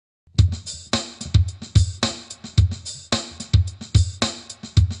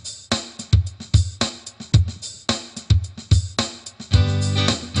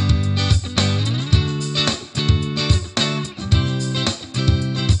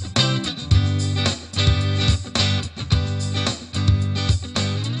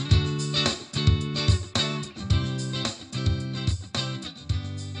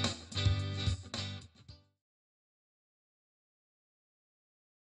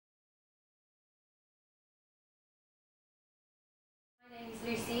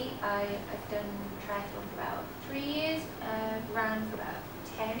Lucie. I've done triathlon for about 3 years, ran for about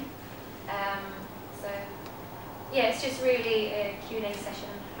 10. So yeah, it's just really a Q&A session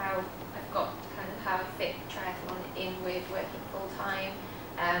on how I've got kind of how I fit triathlon in with working full time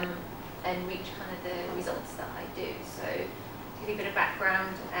and reach kind of the results that I do. So to give you a bit of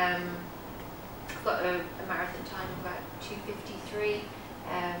background, I've got a marathon time of about 2:53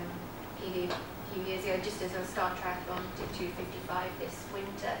 PB a few years ago, just as I started triathlon, did 2:55 this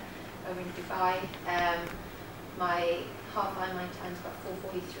winter over in Dubai. My half Ironman time is about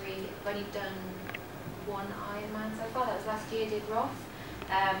 4:43. I've only done one Ironman so far, that was last year, did Roth.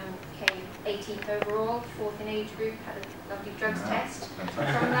 Came 18th overall, 4th in age group, had a lovely drugs test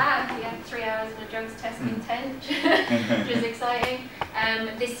from that. Yeah, 3 hours in a drugs test in Tent, which was exciting.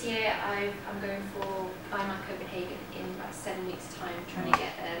 This year I'm going for Ironman Copenhagen in about 7 weeks' time, trying to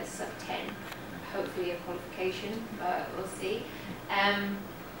get a sub 10, hopefully a qualification, but we'll see.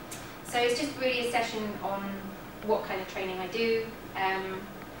 So it's just really a session on what kind of training I do.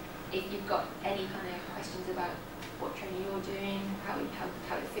 If you've got any kind of questions about what training you're doing, how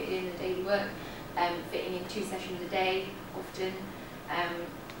to fit in the daily work, fitting in 2 sessions a day often,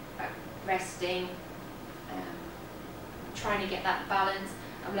 resting, trying to get that balance.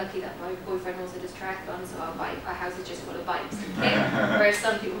 I'm lucky that my boyfriend also does triathlon, so our house is just full of bikes and kit, whereas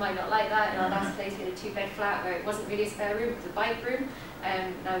some people might not like that. In our last place we had a 2-bed flat where it wasn't really a spare room, it was a bike room.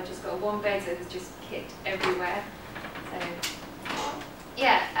 Now we've just got a 1 bed, so there's just kit everywhere. So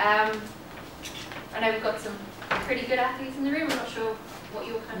yeah, I know we've got some pretty good athletes in the room. I'm not sure what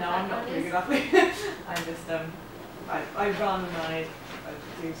your kind of background is. No, I'm not a pretty good athlete. I'm just, I run and I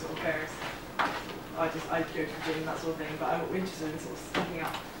do sort of various, I go to the gym and that sort of thing, but I'm interested in sort of stepping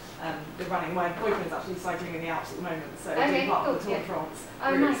up the running. My boyfriend's actually cycling in the Alps at the moment, so doing part of the Tour de France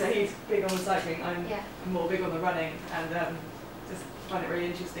route. Nice. So he's big on the cycling, I'm more big on the running, and just find it really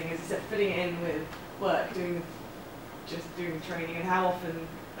interesting, as you said, fitting it in with work, doing training, and how often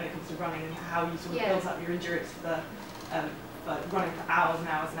when it comes to running, and how you sort of build up your endurance for the like running for hours and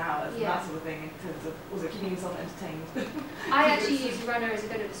hours and hours, and that sort of thing, in terms of also keeping yourself entertained. I actually use runner as a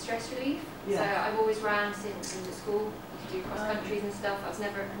bit of a stress relief. So I've always ran since in the school to do cross countries and stuff.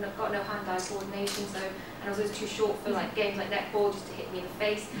 I've got no hand-eye coordination, so, and I was always too short for like games like netball just to hit me in the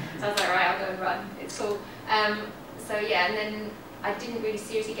face. So I was like, right, I'll go and run. It's cool. So yeah, and then I didn't really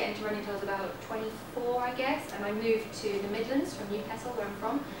seriously get into running until I was about 24, I guess, and I moved to the Midlands from Newcastle, where I'm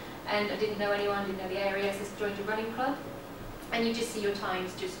from, and I didn't know anyone, didn't know the area, so I joined a running club, and you just see your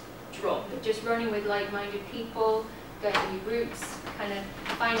times just drop. Just running with like-minded people, going new routes, kind of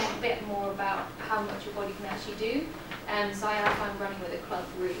finding a bit more about how much your body can actually do. So I found running with a club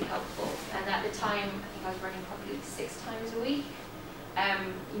really helpful, and at the time, I think I was running probably 6 times a week.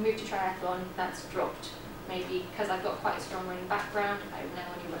 You move to triathlon, that's dropped. Maybe because I've got quite a strong running background, I now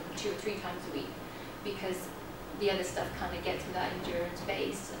only run 2 or 3 times a week, because the other stuff kind of gets me that endurance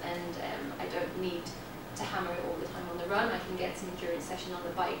base, and I don't need to hammer it all the time on the run. I can get some endurance session on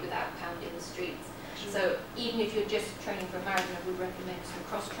the bike without pounding the streets. So even if you're just training for a marathon, I would recommend some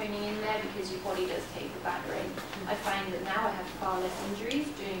cross training in there, because your body does take a battering. I find that now I have far less injuries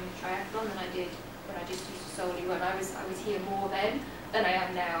doing triathlon than I did when I just used to solely run. I was here more then than I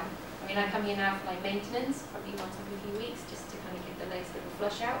am now. I mean, I come here now for my maintenance, probably once every few weeks, just to kind of give the legs a little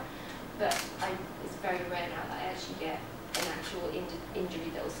flush out. But it's very rare now that I actually get an actual injury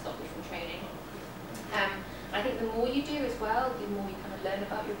that will stop me from training. I think the more you do as well, the more you kind of learn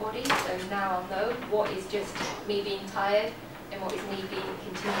about your body. So now I'll know what is just me being tired and what is me being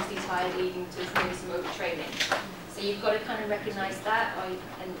continuously tired, leading to maybe some overtraining. So you've got to kind of recognise that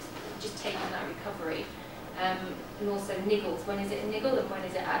and just take on that recovery. And also niggles. When is it a niggle, and when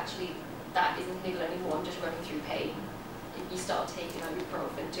is it actually that isn't a niggle anymore? I'm just running through pain. If you start taking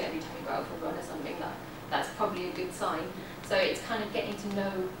ibuprofen every time you go out for a run or something, that's probably a good sign. So it's kind of getting to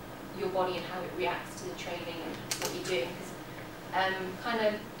know your body and how it reacts to the training and what you're doing. Because kind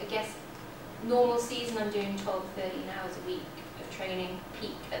of, I guess, normal season I'm doing 12 to 13 hours a week of training.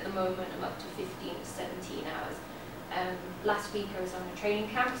 Peak at the moment I'm up to 15 to 17 hours. Last week I was on a training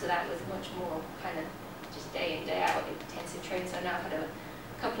camp, so that was much more kind of just day in, day out, intensive training. So now I've had a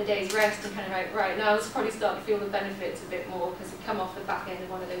couple of days rest and kind of like, right, now I'll probably start to feel the benefits a bit more, because you come off the back end of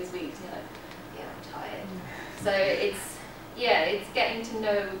one of those weeks and you're like, yeah, I'm tired. So it's getting to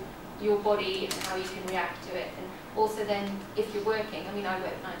know your body and how you can react to it. And also then, if you're working, I mean, I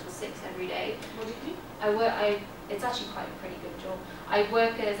work 9 till 6 every day. What do you do? It's actually quite a pretty good job. I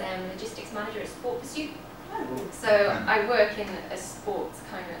work as a logistics manager at Sport Pursuit. So I work in a sports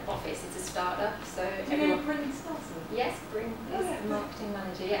kind of office. It's a startup. So do you know Bryn Stelson? Yes, Bryn is the marketing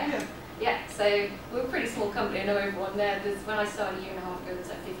manager. Yeah. Yeah, so we're a pretty small company, I know everyone there. When I started a year and a half ago, there's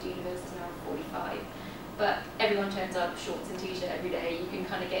like 50 universities, now 45. But everyone turns up, shorts and t-shirt every day. You can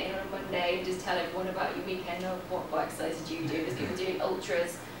kind of get in on a Monday and just tell everyone about your weekend, or what exercises do you do. There's people doing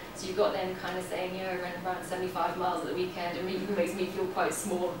ultras, so you've got them kind of saying, yeah, I ran around 75 miles at the weekend, and it makes me feel quite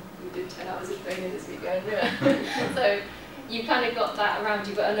small. We did 10 hours of training this weekend, yeah. So you kind of got that around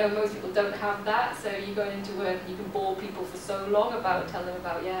you, but I know most people don't have that, so you go into work and you can bore people for so long about, tell them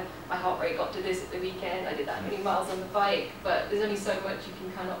about, yeah, my heart rate got to this at the weekend, I did that many miles on the bike, but there's only so much you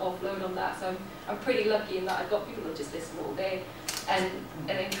can kind of offload on that, so I'm pretty lucky in that I've got people that just listen all day, and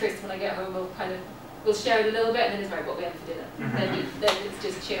then Chris, when I get home, we'll share it a little bit, and then it's right, what we have for dinner, then it's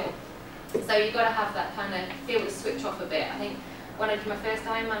just chill. So you've got to have that kind of, be able to switch off a bit. I think when I did my first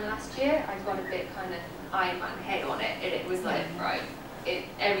Ironman last year, I got a bit kind of Ironman head on it, and it was like, right,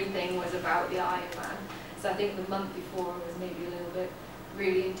 everything was about the Ironman. So I think the month before was maybe a little bit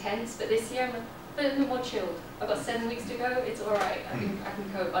really intense, but this year I'm a bit more chilled. I've got 7 weeks to go, it's alright, I can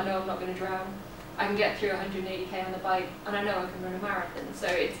cope, I know I'm not going to drown, I can get through 180k on the bike, and I know I can run a marathon. So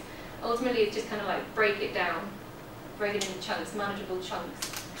ultimately it's just kind of like break it down, break it into chunks, manageable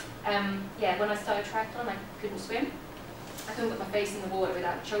chunks. Yeah, when I started triathlon I couldn't swim, I couldn't put my face in the water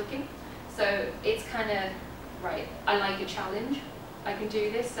without choking. So it's kind of, right, I like a challenge, I can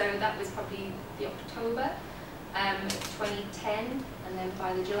do this. So that was probably the October 2010, and then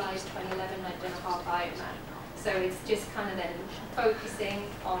by the July 2011 I'd done a half Ironman. So it's just kind of then focusing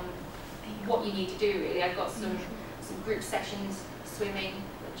on what you need to do really. I've got some group sessions, swimming,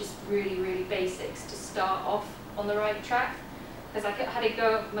 just really basics to start off on the right track. Because I had to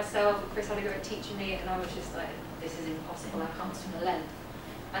go myself, Chris had to go at teaching me, and I was just like, this is impossible, I can't swim a length.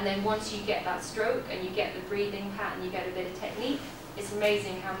 And then once you get that stroke and you get the breathing pattern, you get a bit of technique, it's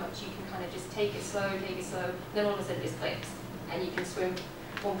amazing how much you can kind of just take it slow, then all of a sudden it clicks, and you can swim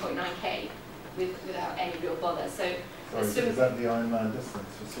 1.9k without any real bother. So sorry, is that the Ironman distance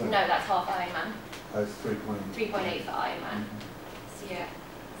for swimming? No, that's half Ironman. Oh, it's 3.8 for Ironman. So yeah,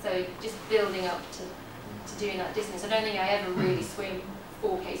 so just building up to doing that distance. I don't think I ever really swim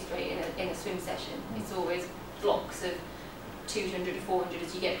 4k straight in a swim session. It's always blocks of 200 to 400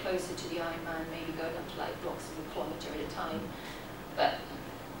 as you get closer to the Ironman, maybe going up to like blocks of a kilometre at a time. But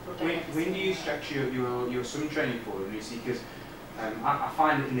when do you structure your swim training for, Lucie? Because I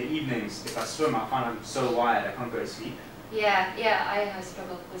find in the evenings, if I swim, I find I'm so wired I can't go to sleep. Yeah, I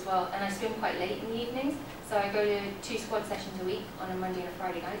struggle as well, and I swim quite late in the evenings. So I go to 2 squad sessions a week on a Monday and a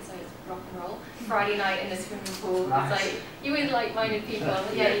Friday night, so it's rock and roll. Friday night in the swimming pool, nice. It's like, you're with like-minded people,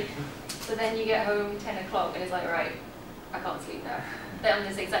 yeah. So then you get home 10 o'clock and it's like, right, I can't sleep now. Then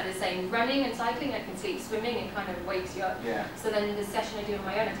it's exactly the same. Running and cycling, I can sleep. Swimming, it kind of wakes you up. Yeah. So then the session I do on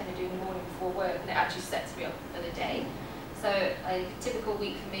my own, I tend to do in the morning before work, and it actually sets me up for the day. So a typical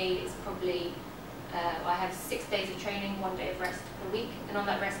week for me is probably, I have 6 days of training, 1 day of rest per week, and on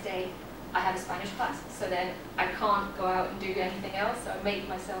that rest day, I have a Spanish class, so then I can't go out and do anything else, so I make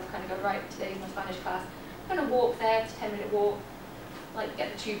myself kind of go, right, today's my Spanish class, I'm going to walk there, it's a 10-minute walk, like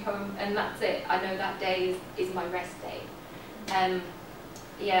get the tube home, and that's it. I know that day is my rest day.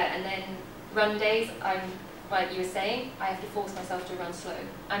 Yeah, and then run days, like you were saying, I have to force myself to run slow.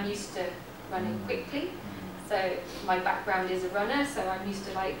 I'm used to running quickly, so my background is a runner, so I'm used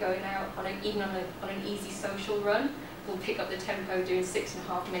to like going out even on an easy social run. We'll pick up the tempo doing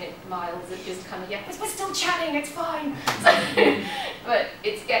 6.5-minute miles of just kind of, yeah, we're still chatting, it's fine. But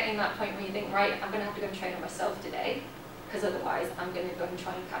it's getting that point where you think, right, I'm going to have to go and train on myself today, because otherwise I'm going to go and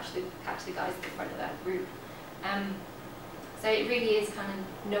try and catch the guys at the front of that group. So it really is kind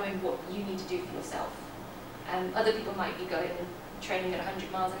of knowing what you need to do for yourself. Other people might be going and training at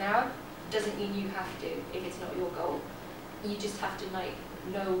 100 miles an hour. Doesn't mean you have to if it's not your goal. You just have to like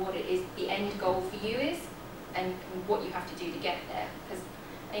know what it is, the end goal for you is, and what you have to do to get there. Because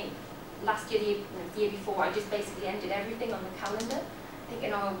I think last year, the year before, I just basically ended everything on the calendar,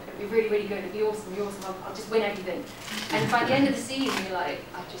 thinking, oh, it'd be really good, it'd be awesome, I'll just win everything. And by the end of the season, you're like,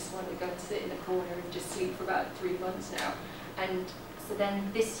 I just want to go and sit in the corner and just sleep for about 3 months now. And so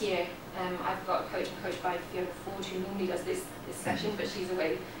then this year, I've got a coach, I'm coached by Physio4Life, who normally does this session, but she's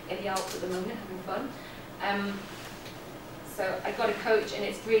away in the Alps at the moment, having fun. So I got a coach, and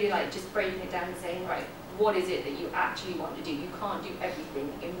it's really like just breaking it down and saying, right, what is it that you actually want to do? You can't do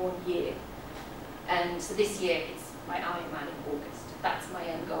everything in 1 year. And so this year, it's my Ironman in August. That's my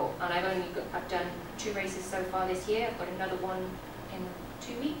end goal. And I've done 2 races so far this year. I've got another one in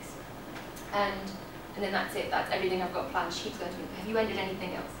 2 weeks. And then that's it. That's everything I've got planned. She keeps going to me, have you ended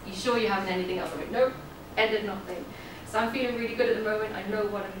anything else? You sure you haven't anything else? I'm like, nope, ended nothing. So I'm feeling really good at the moment. I know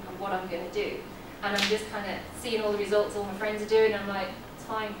what I'm going to do. And I'm just kind of seeing all the results all my friends are doing. And I'm like,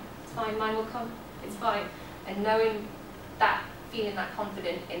 it's it's fine, mine will come, it's fine. And knowing that, feeling that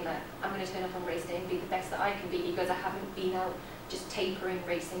confident in that I'm going to turn up on race day and be the best that I can be because I haven't been out just tapering,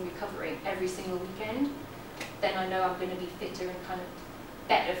 racing, recovering every single weekend, then I know I'm going to be fitter and kind of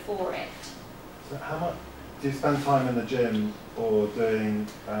better for it. So how much do you spend time in the gym or doing,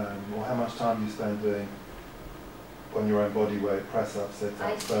 or how much time do you spend doing on your own body weight, press-ups,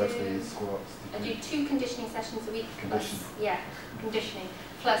 sit-ups, burpees, squats? I do 2 conditioning sessions a week. Conditioning? Plus, yeah, conditioning.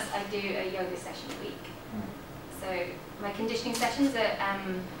 Plus I do a yoga session a week. So my conditioning sessions are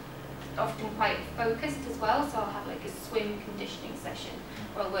often quite focused as well, so I'll have like a swim conditioning session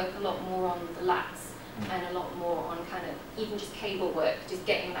where I'll work a lot more on the lats and a lot more on kind of even just cable work, just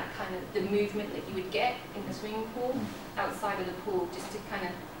getting that kind of the movement that you would get in the swimming pool outside of the pool, just to kind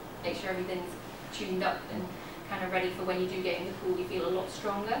of make sure everything's tuned up and kind of ready for when you do get in the pool, you feel a lot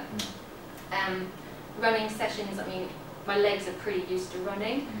stronger. Running sessions, I mean, my legs are pretty used to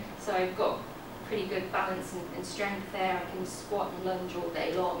running, so I've got pretty good balance and strength there. I can squat and lunge all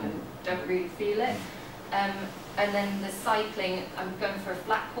day long and don't really feel it. And then the cycling, I'm going for a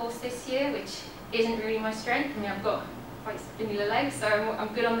flat course this year, which isn't really my strength. I mean, I've got quite spindly legs, so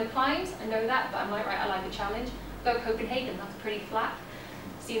I'm good on the climbs, I know that, but I'm like, right, I like the challenge. Go Copenhagen, that's pretty flat.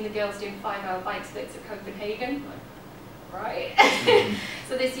 Seeing the girls doing 5-hour bike splits at Copenhagen, like, right?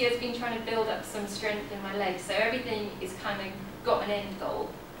 So this year's been trying to build up some strength in my legs, so everything is kind of got an end goal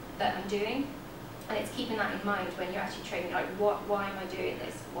that I'm doing. And it's keeping that in mind when you're actually training, like why am I doing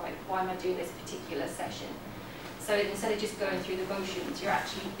this? Why am I doing this particular session? So instead of just going through the motions, you're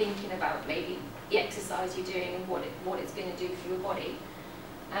actually thinking about maybe the exercise you're doing and what it's going to do for your body.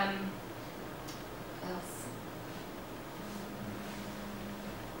 What else?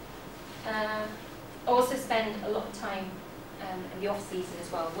 I also spend a lot of time in the off season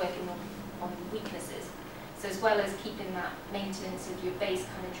as well, working on weaknesses. So as well as keeping that maintenance of your base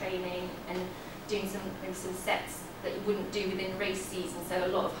kind of training and doing maybe some sets that you wouldn't do within race season, so a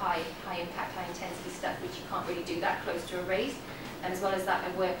lot of high impact, high intensity stuff which you can't really do that close to a race. And as well as that, I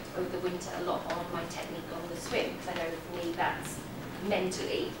worked over the winter a lot on my technique on the swim, because I know for me that's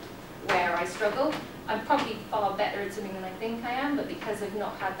mentally where I struggle. I'm probably far better at swimming than I think I am, but because I've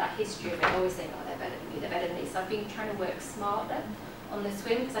not had that history of it, I always think, oh, they're better than me, they're better than me. So I've been trying to work smarter on the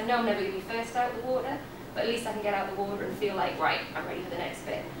swim, because I know I'm never going to be first out of the water, but at least I can get out of the water and feel like, right, I'm ready for the next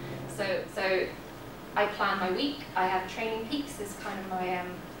bit. So I plan my week. I have Training Peaks as kind of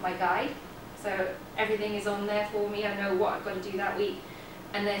my guide. So everything is on there for me. I know what I've got to do that week.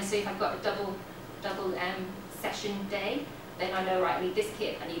 And then so if I've got a double session day, then I know, right, I need this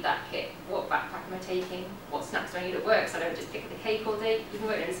kit, I need that kit. What backpack am I taking? What snacks do I need at work? So I don't just pick the cake all day. Even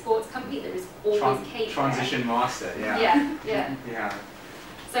working in a sports company, there is always cake. Transition master, yeah. Yeah, yeah. Yeah.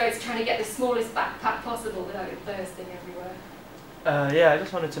 So it's trying to get the smallest backpack possible without it bursting everywhere. Yeah, I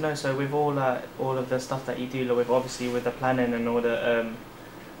just wanted to know, so with all of the stuff that you deal with, obviously with the planning and all the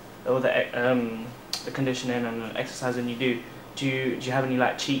conditioning and the exercising you do you have any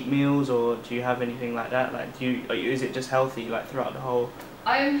like cheat meals, or do you have anything like that? Like, is it just healthy like throughout the whole?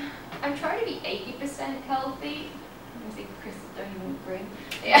 I'm trying to be 80% healthy. I think Chris don't even grin.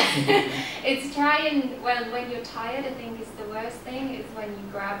 Yeah, it's trying. Well, when you're tired, I think is the worst thing. Is when you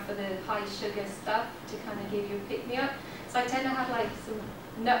grab for the high sugar stuff to kind of give you a pick me up. So I tend to have like some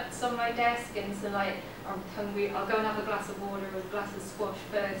nuts on my desk and some like, I'm hungry, I'll go and have a glass of water or a glass of squash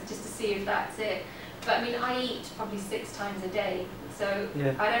first just to see if that's it. But I mean, I eat probably 6 times a day, so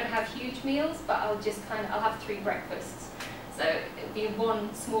yeah. I don't have huge meals, but I'll have 3 breakfasts. So it'll be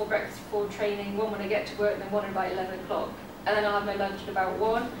 1 small breakfast before training, 1 when I get to work, and then 1 at about 11 o'clock. And then I'll have my lunch at about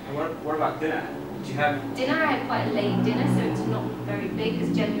 1. And what about dinner? Do you have... Dinner, I have quite a late dinner, so it's not very big,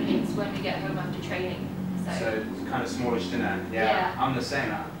 because generally it's when we get home after training. So it's kind of smallish dinner. Yeah. I'm the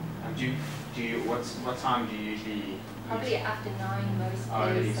same. What time do you usually eat? Probably after 9 most days. Oh,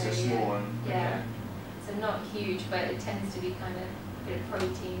 really? So small one. Yeah. Okay. So not huge, but it tends to be kind of a bit of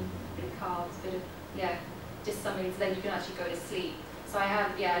protein, a bit of carbs, a bit of, just something so then you can actually go to sleep. So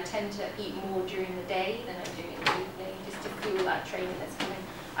I tend to eat more during the day than I do in the evening, just to fuel that training that's coming.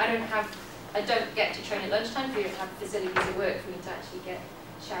 I don't get to train at lunchtime, because we don't have facilities at work for me to actually get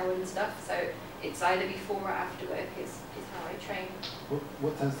showered and stuff. So it's either before or after work is how I train.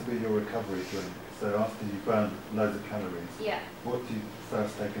 What tends to be your recovery drink? So after you've burned loads of calories, what do you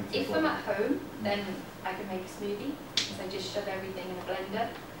first take into your body? If I'm at home, then I can make a smoothie. So I just shove everything in a blender.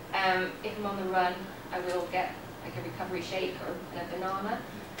 If I'm on the run, I will get like a recovery shake or a banana.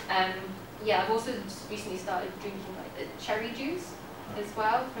 I've also just recently started drinking like the cherry juice as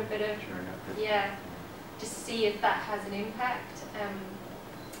well for a bit of, just to see if that has an impact.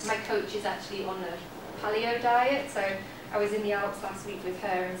 My coach is actually on a paleo diet, so I was in the Alps last week with her,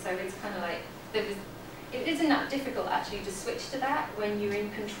 and so it's kind of like, it isn't that difficult actually to switch to that when you're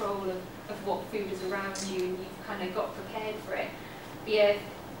in control of what food is around you and you've kind of got prepared for it. But yeah,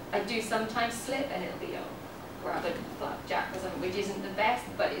 I do sometimes slip and it'll be, grab a flapjack or something, which isn't the best,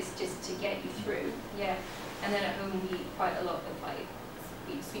 but it's just to get you through. Yeah. And then at home we eat quite a lot of like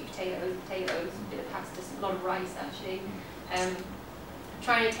sweet potatoes, a bit of pasta, a lot of rice actually.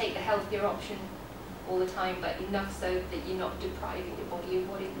 Trying to take the healthier option all the time, but enough so that you're not depriving your body of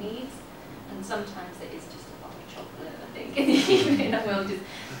what it needs. And sometimes it is just a bar of chocolate, I think, in the evening. I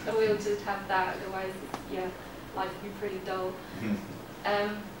will just have that, otherwise, yeah, life will be pretty dull.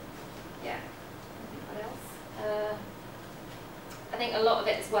 Yeah. What else? I think a lot of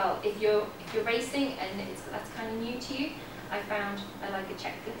it as well. If you're racing and that's kind of new to you, I found I like a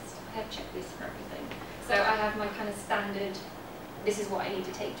checklist. I have checklists for everything. So I have my kind of standard. This is what I need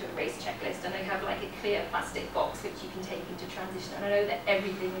to take to a race checklist, and I have like a clear plastic box which you can take into transition, and I know that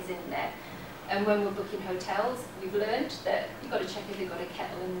everything is in there. And when we're booking hotels, we've learned that you've got to check if they've got a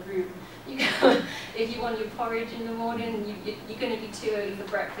kettle in the room. If you want your porridge in the morning, you're going to be too early for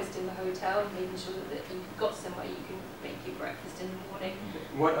breakfast in the hotel, making sure that you've got somewhere you can make your breakfast in the morning.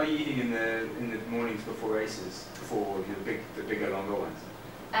 What are you eating in the mornings before races, before the bigger, longer ones?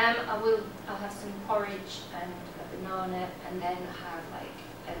 I'll have some porridge and a banana, and then have like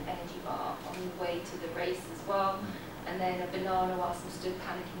an energy bar on the way to the race as well. And then a banana whilst I'm still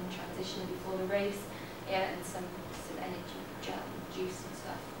panicking in transition before the race. Yeah, and some energy gel and juice and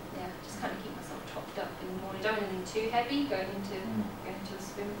stuff. Yeah, just kind of keep myself topped up in the morning. Don't want anything too heavy going into a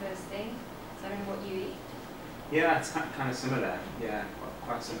swim first thing. So I don't know what you eat. Yeah, it's kind of similar. Yeah,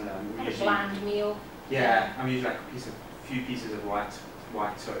 quite similar. Kind of bland meal. Yeah, I'm usually like a few pieces of white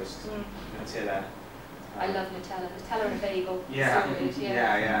toast, Nutella. I love Nutella. Nutella and bagel. Yeah, solid,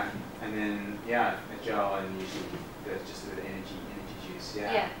 yeah. And then a jar and usually just a bit of energy juice.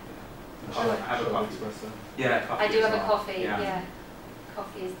 Yeah. I have a coffee. Yeah, coffee. I do have a well. coffee. Yeah.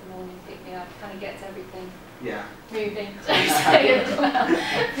 Coffee is the morning pick me up. Kind of gets everything moving.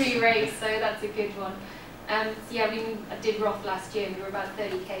 Pre-race, so that's a good one. So yeah, I did Roth last year. We were about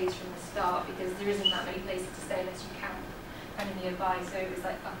 30 k's from the start because there isn't that many places to stay unless you camp kind of nearby. So it was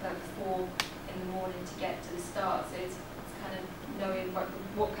like up at 4 in the morning to get to the start. So it's kind of knowing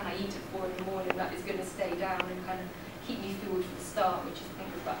what can I eat at 4 in the morning that is going to stay down and kind of keep me fueled for the start, which I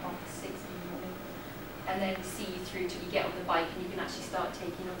think was about 6 in the morning. And then see you through till you get on the bike and you can actually start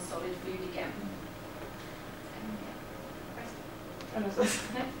taking on solid food again. So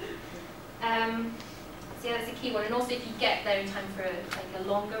yeah, that's a key one. And also if you get there in time for a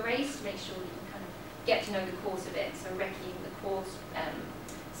longer race, make sure that you kind of get to know the course of it. So recceing the course,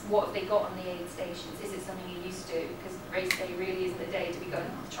 what have they got on the aid stations? Is it something you're used to? Because race day really isn't the day to be going,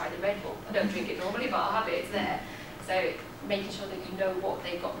 I'll try the Red Bull. I don't drink it normally, but I'll have it, it's there. So making sure that you know what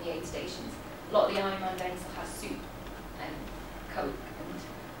they've got on the aid stations. A lot of the Ironman events will have soup and Coke and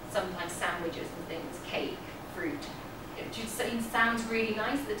sometimes sandwiches and things, cake, fruit. It sounds really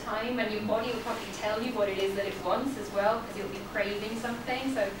nice at the time, and your body will probably tell you what it is that it wants as well, because you'll be craving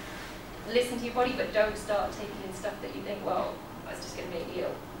something. So listen to your body, but don't start taking in stuff that you think, well, that's just going to make me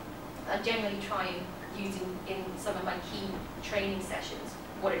ill. I generally try and use in some of my key training sessions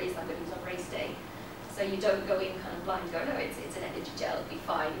what it is I'm going to use on race day. So you don't go in kind of blind and go, no, it's an energy gel, it'll be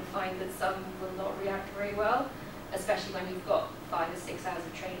fine. You'll find that some will not react very well, especially when you've got 5 or 6 hours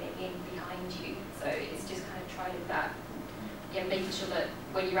of training in behind you. So it's just kind of trying that. Yeah, making sure that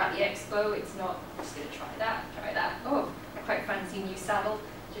when you're at the expo, it's not just going to try that. Oh, I quite fancy a new saddle.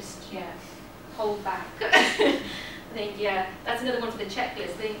 Just, hold back. I think, that's another one for the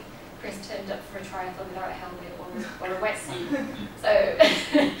checklist. I think Chris turned up for a triathlon without a helmet or a wetsuit. So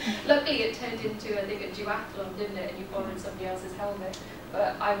luckily it turned into, I think, a duathlon, didn't it? And you borrowed somebody else's helmet.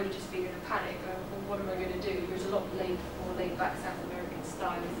 But I would have just been in a panic. Well, what am I going to do? It was a lot more laid back South American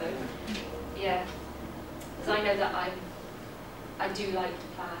style. So, yeah. Because I know that I do like to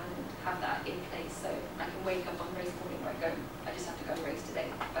plan and have that in place, so I can wake up on race morning where I just have to go and race today.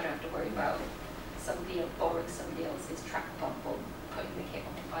 I don't have to worry about somebody borrowing somebody else's track pump or putting the kit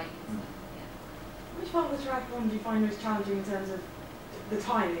on the bike and stuff. Yeah. Which part of the triathlon do you find most challenging in terms of the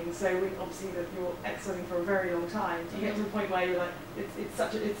timing? So obviously that you're exercising for a very long time. Do you get to the point where you're like, it's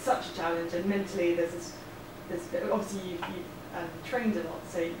such a challenge, and mentally there's obviously you've trained a lot,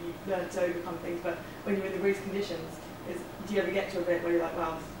 so you've learned to overcome things, but when you're in the race conditions, do you ever get to a bit where you're like,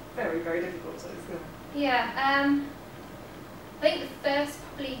 wow, it's very, very difficult, so it's good? Yeah, I think the first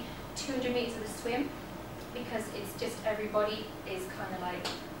probably 200 metres of the swim, because it's just everybody is kind of like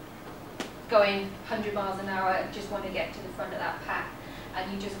going 100 miles an hour, just want to get to the front of that pack.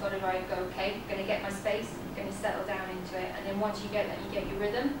 and you just got to go, okay, I'm going to get my space, I'm going to settle down into it, and then once you get that, you get your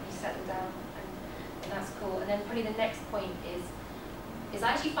rhythm, you settle down, and that's cool. And then probably the next point is I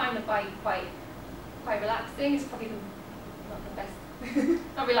actually find the bike quite relaxing. It's probably not the best,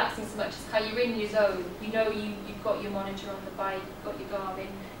 not relaxing so much. It's how you're in your zone. You know you've got your monitor on the bike, you've got your Garmin,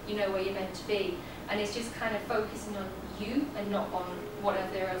 you know where you're meant to be, and it's just kind of focusing on you and not on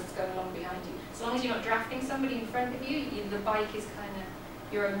whatever else is going along behind you. As long as you're not drafting somebody in front of you, the bike is kind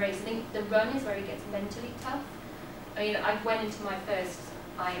of your own race. I think the run is where it gets mentally tough. I mean, I went into my first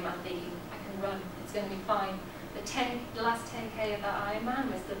Ironman thinking, I can run, it's going to be fine. The last 10k of that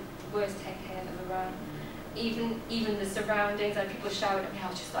Ironman was the worst 10k I've ever run. Even the surroundings, and people shouting at me, I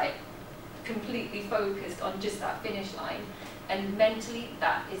was just like completely focused on just that finish line. And mentally,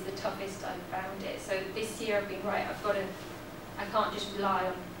 that is the toughest I've found it. So this year I've been right, I can't just rely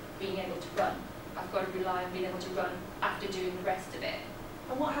on being able to run. I've got to rely on being able to run after doing the rest of it.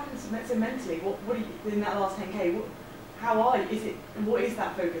 And what happens so mentally? What are you, in that last 10k? What is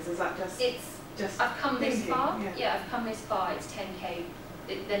that focus? Is that just I've come thinking? this far. Yeah. Yeah, I've come this far. It's 10k.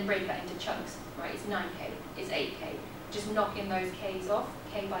 Then break that into chunks. Right, it's 9k. It's 8k. Just knocking those k's off,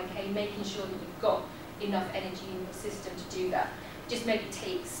 k by k, making sure that you've got enough energy in your system to do that. Just maybe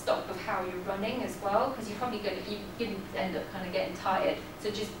take stock of how you're running as well, because you're probably going to end up kind of getting tired.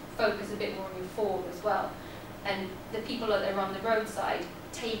 So just focus a bit more on your form as well. And the people that are on the roadside,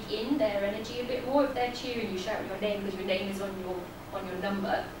 take in their energy a bit more. If they're cheering you, shouting your name because your name is on your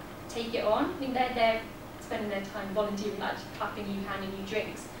number, take it on. I mean, they're there spending their time volunteering, actually clapping you, handing you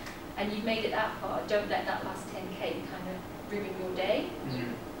drinks, and you've made it that far. Don't let that last 10k kind of ruin your day. You're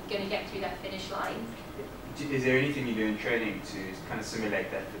going to get through that finish line. Is there anything you do in training to kind of simulate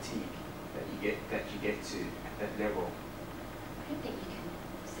that fatigue that you get to at that level? I don't think you can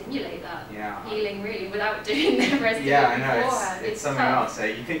simulate that healing really without doing the rest of it beforehand. It's something tough. else. So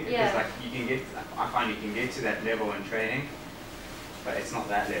you think because like you can get, I find you can get to that level in training, but it's not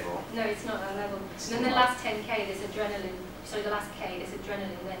that level. No, it's not that level. And then the last 10k, this adrenaline. Sorry, the last k, this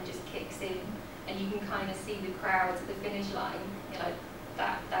adrenaline then just kicks in, and you can kind of see the crowds at the finish line. You're like,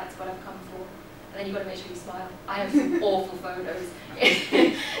 that's what I've come for. And then you've got to make sure you smile. I have some awful photos.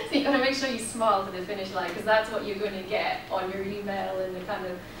 So you've got to make sure you smile for the finish line, because that's what you're going to get on your email and the kind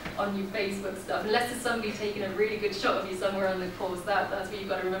of on your Facebook stuff. Unless there's somebody taking a really good shot of you somewhere on the course, that's what you've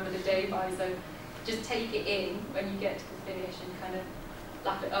got to remember the day by. So just take it in when you get to the finish and kind of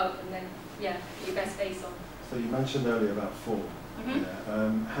lap it up, and then, put your best face on. So you mentioned earlier about form.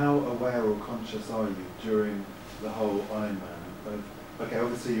 How aware or conscious are you during the whole Ironman? Okay,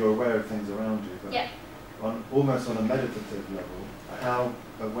 obviously you're aware of things around you, but almost on a meditative level, how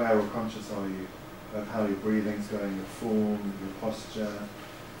aware or conscious are you of how your breathing's going, your form, your posture,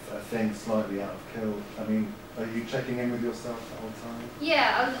 things slightly out of kilt? I mean, are you checking in with yourself the whole time?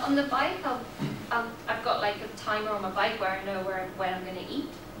 Yeah, on the bike, I've got like a timer on my bike where I know when I'm going to eat,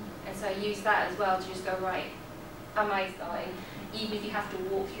 and so I use that as well to just go, right, am I starting? Even if you have to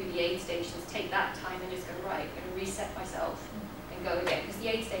walk through the aid stations, take that time and just go, right, I'm going to reset myself and go again, because the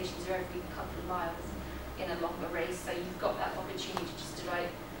aid stations are every couple of miles in a longer race, so you've got that opportunity just to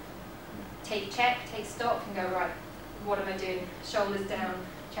take stock and go, right, what am I doing? Shoulders down,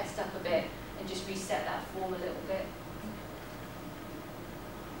 chest up a bit, and just reset that form a little bit.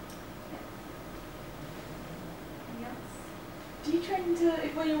 Do you train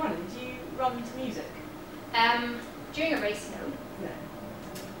when you're running, do you run to music? During a race, no. No.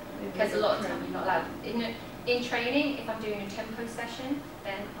 Because a lot of time you're not allowed. In training, if I'm doing a tempo session,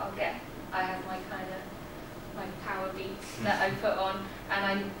 then I have my kind of my power beats that I put on,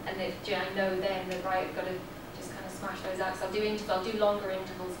 and if I know then that right, I've got to just kind of smash those out. So I'll do longer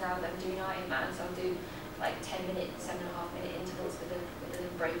intervals now that I'm doing Ironman. So I'll do like 10-minute, 7.5-minute intervals with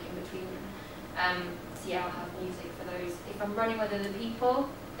a break in between them. So I'll have music for those. If I'm running with other people,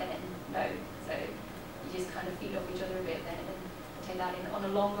 then no. So you just kind of feed off each other a bit then and take that in. On a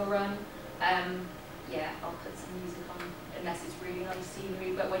longer run, I'll put some music on unless it's really nice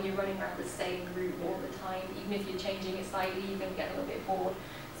scenery. But when you're running around the same route all the time, even if you're changing it slightly, you're going to get a little bit bored.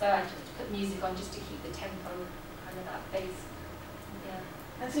 So I just put music on just to keep the tempo kind of that pace.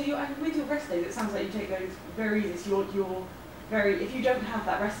 Yeah. And so with your rest days, it sounds like you take those very easy. So you're very. If you don't have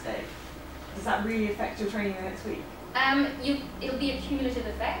that rest day, does that really affect your training the next week? It'll be a cumulative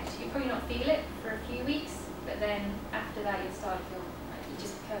effect. You'll probably not feel it for a few weeks, but then after that you'll start to feel like you're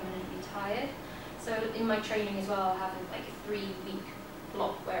just permanently tired. So in my training as well, I'll have like a 3-week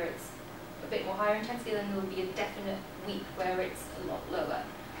block where it's a bit more higher intensity, then there'll be a definite week where it's a lot lower.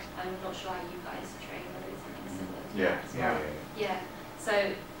 I'm not sure how you guys train, whether it's something similar to that as well. Yeah.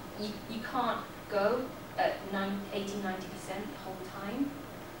 So you can't go at 80-90% the whole time.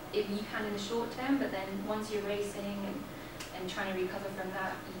 If you can in the short term, but then once you're racing and trying to recover from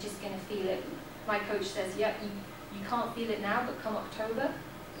that, you're just going to feel it. My coach says, yeah, you can't feel it now, but come October,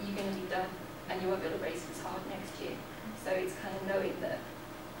 you're going to be done, and you won't be able to race as hard next year. So it's kind of knowing that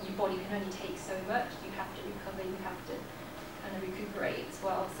your body can only take so much, you have to recover, you have to kind of recuperate as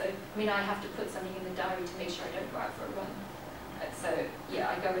well. So, I mean, I have to put something in the diary to make sure I don't go out for a run. So, yeah,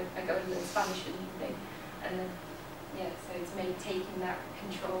 I go and learn Spanish for the evening, and then, yeah, so it's me taking that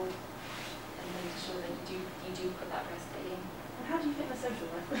control and making sure that you do put that rest day in. And how do you fit the social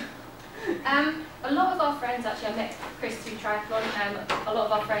life? A lot of our friends, actually, I met Chris through triathlon. A lot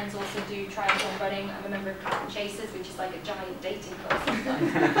of our friends also do triathlon running. I'm a member of Clapham Chasers, which is like a giant dating club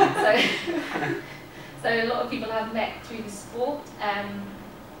sometimes. So a lot of people I've met through the sport.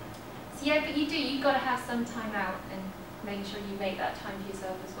 So yeah, but you've got to have some time out and make sure you make that time for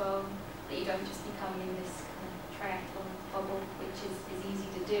yourself as well, that you don't just become in this kind of triathlon bubble, which is easy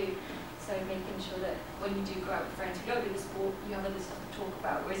to do. So making sure that when you do go out with friends who don't do the sport, you have other stuff to talk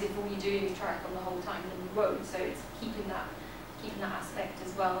about. Whereas if all you're doing is triathlon the whole time, then you won't. So it's keeping that aspect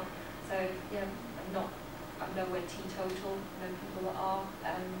as well. So yeah, I'm nowhere teetotal. I know people that are.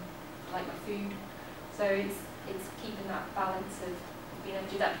 I like my food. So it's keeping that balance of being able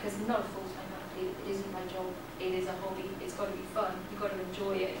to do that, because I'm not a full-time athlete. It isn't my job. It is a hobby. It's got to be fun. You've got to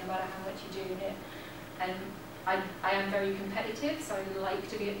enjoy it, no matter how much you're doing it. And I am very competitive, so I like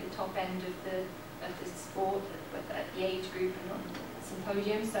to be at the top end of the sport, at the age group and on the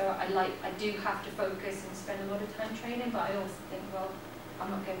symposium. So I do have to focus and spend a lot of time training, but I also think, well,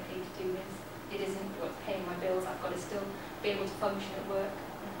 I'm not getting paid to do this. It isn't what's paying my bills. I've got to still be able to function at work.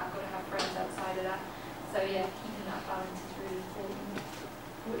 I've got to have friends outside of that. So yeah, keeping that balance is really important.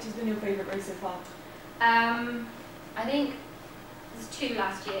 Which has been your favourite race so far? I think there's 2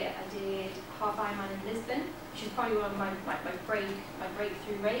 last year. I did half Ironman in Lisbon, which is probably one of my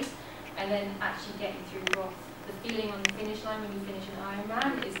breakthrough race, and then actually getting through Roth. The feeling on the finish line when you finish an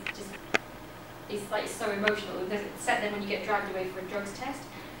Ironman is just, it's like so emotional. There's except then when you get dragged away for a drugs test,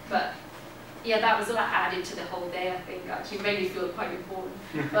 but yeah, that was added to the whole day. I think actually made me feel quite important.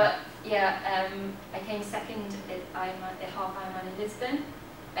 But yeah, I came second at half Ironman in Lisbon,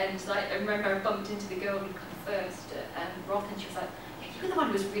 and like I remember I bumped into the girl who came first at Roth, and she was like, "You were the one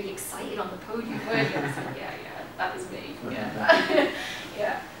who was really excited on the podium, weren't you?" I was like, yeah, that was me. Yeah,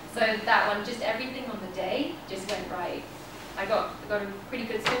 yeah. So that one, just everything on the day just went right. I got a pretty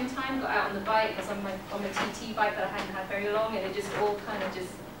good swim time. Got out on the bike. I was on my TT bike that I hadn't had very long, and it just all kind of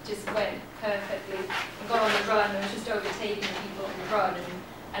just went perfectly. I got on the run and I was just overtaking the people on the run,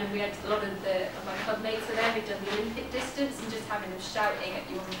 and we had a lot of my club mates were there who'd done the Olympic distance, and just having them shouting at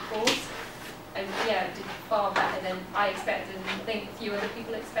you on the course. And yeah, did far better than I expected, and I think a few other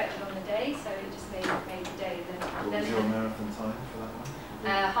people expected on the day, so it just made the day. What was your marathon time for that one?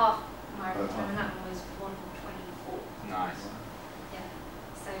 Half marathon, and that one was 1:24. Nice. Yeah,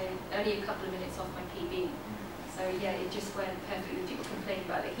 so only a couple of minutes off my PB. So yeah, it just went perfectly. People complained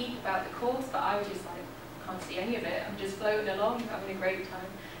about the heat, about the course, but I was just like, can't see any of it. I'm just floating along, having a great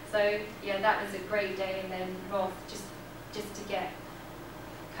time. So yeah, that was a great day. And then Roth, just to get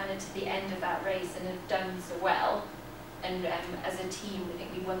kind of to the end of that race and have done so well. And as a team, I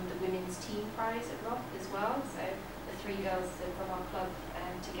think we won the women's team prize at Roth as well. So the 3 girls from our club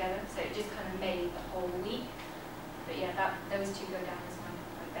together. So it just kind of made the whole week. But yeah, those 2 go down as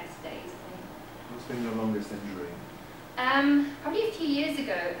my best days. What's been your longest injury? Probably a few years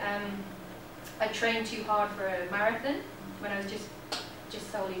ago. I trained too hard for a marathon when I was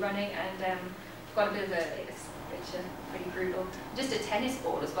just solely running, and got a bit of pretty brutal. Just a tennis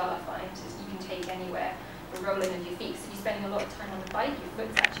ball as well, I find, you can take anywhere for rolling with your feet. So you're spending a lot of time on the bike, your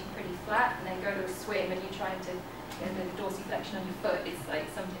foot's actually pretty flat, and then go to a swim and you're trying to get a bit of dorsiflexion on your foot. It's like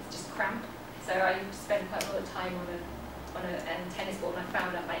sometimes just cramp. So I spend quite a lot of time on a tennis ball, and I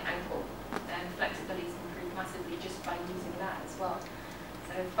found out my ankle flexibility has improved massively just by using that as well.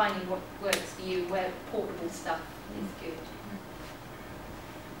 So finding what works for you, where portable stuff is good.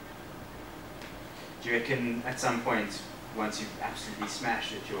 Do you reckon at some point, once you've absolutely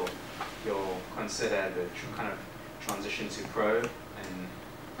smashed it, you'll consider the kind of transition to pro?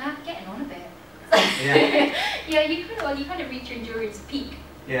 And getting on a bit. Yeah. Yeah, you kind of reach your endurance peak.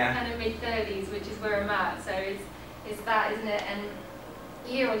 Yeah. Kind of mid-30s, which is where I'm at. So it's that, isn't it? And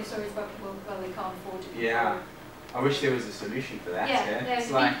you hear all these stories about people, well, they can't afford to be pro. I wish there was a solution for that. Yeah, it's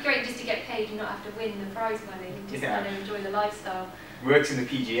it'd like, be great just to get paid and not have to win the prize money, and just kind of enjoy the lifestyle. Works in the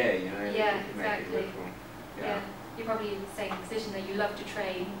PGA, you know. Yeah, exactly. Yeah, you're probably in the same position that you love to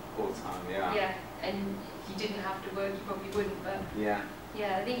train all the time. Yeah. Yeah, and if you didn't have to work, you probably wouldn't. But yeah,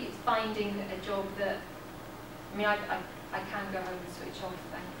 I think it's finding a job that I mean, I can go home and switch off,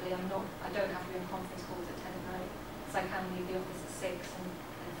 thankfully. I don't have to be on conference calls at 10 at night, so I can leave the office at 6 and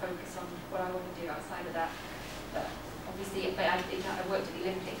focus on what I want to do outside of that. But obviously, I worked at the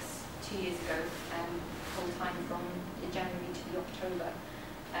Olympics 2 years ago, full time from January to the October,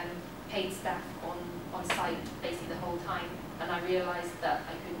 paid staff on site basically the whole time, and I realised that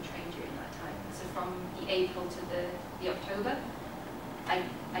I couldn't train during that time. So from the April to the October,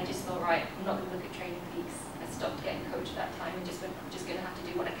 I just thought, right, I'm not going to look at training peaks. I stopped getting coached that time and just went, I'm just going to have to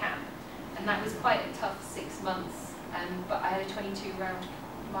do what I can. And that was quite a tough 6 months, but I had a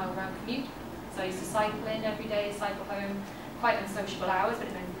 22-mile round commute. So I used to cycle in every day, cycle home, quite unsociable hours, but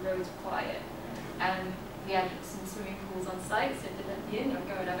then the roads were quiet. We had some swimming pools on site, so if they let me in, I'd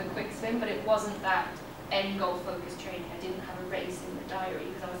go and have a quick swim, but it wasn't that end goal focused training. I didn't have a race in the diary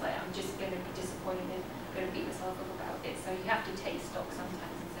because I was like, I'm just going to be disappointed, going to beat myself up about it. So you have to take stock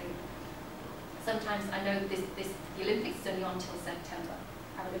sometimes and say, sometimes I know the Olympics is only on until September,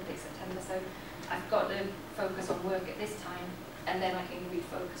 Paralympics September, so I've got to focus on work at this time, and then I can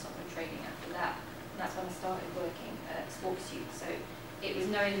refocus on the training after that. And that's when I started working at Sports Suit. So it was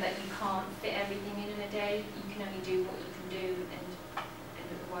knowing that you can't fit everything in a day, you can only do what you can do, and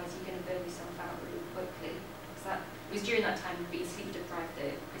otherwise you're going to burn yourself out really quickly. So that, it was during that time being sleep deprived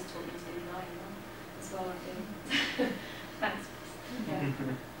that Chris taught me to do 9 as well, I think. Thanks. Yeah.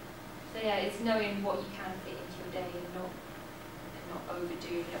 So yeah, it's knowing what you can fit into your day and not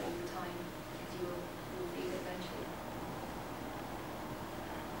overdoing it all the time, because you will feel it eventually.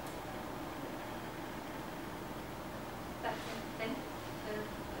 That's it, I think. I don't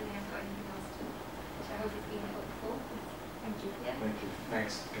think I've got anything else to. So I hope it's been helpful. Thank you. Yeah. Thank you.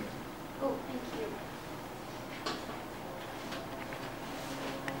 Thanks. Good. Oh, thank you.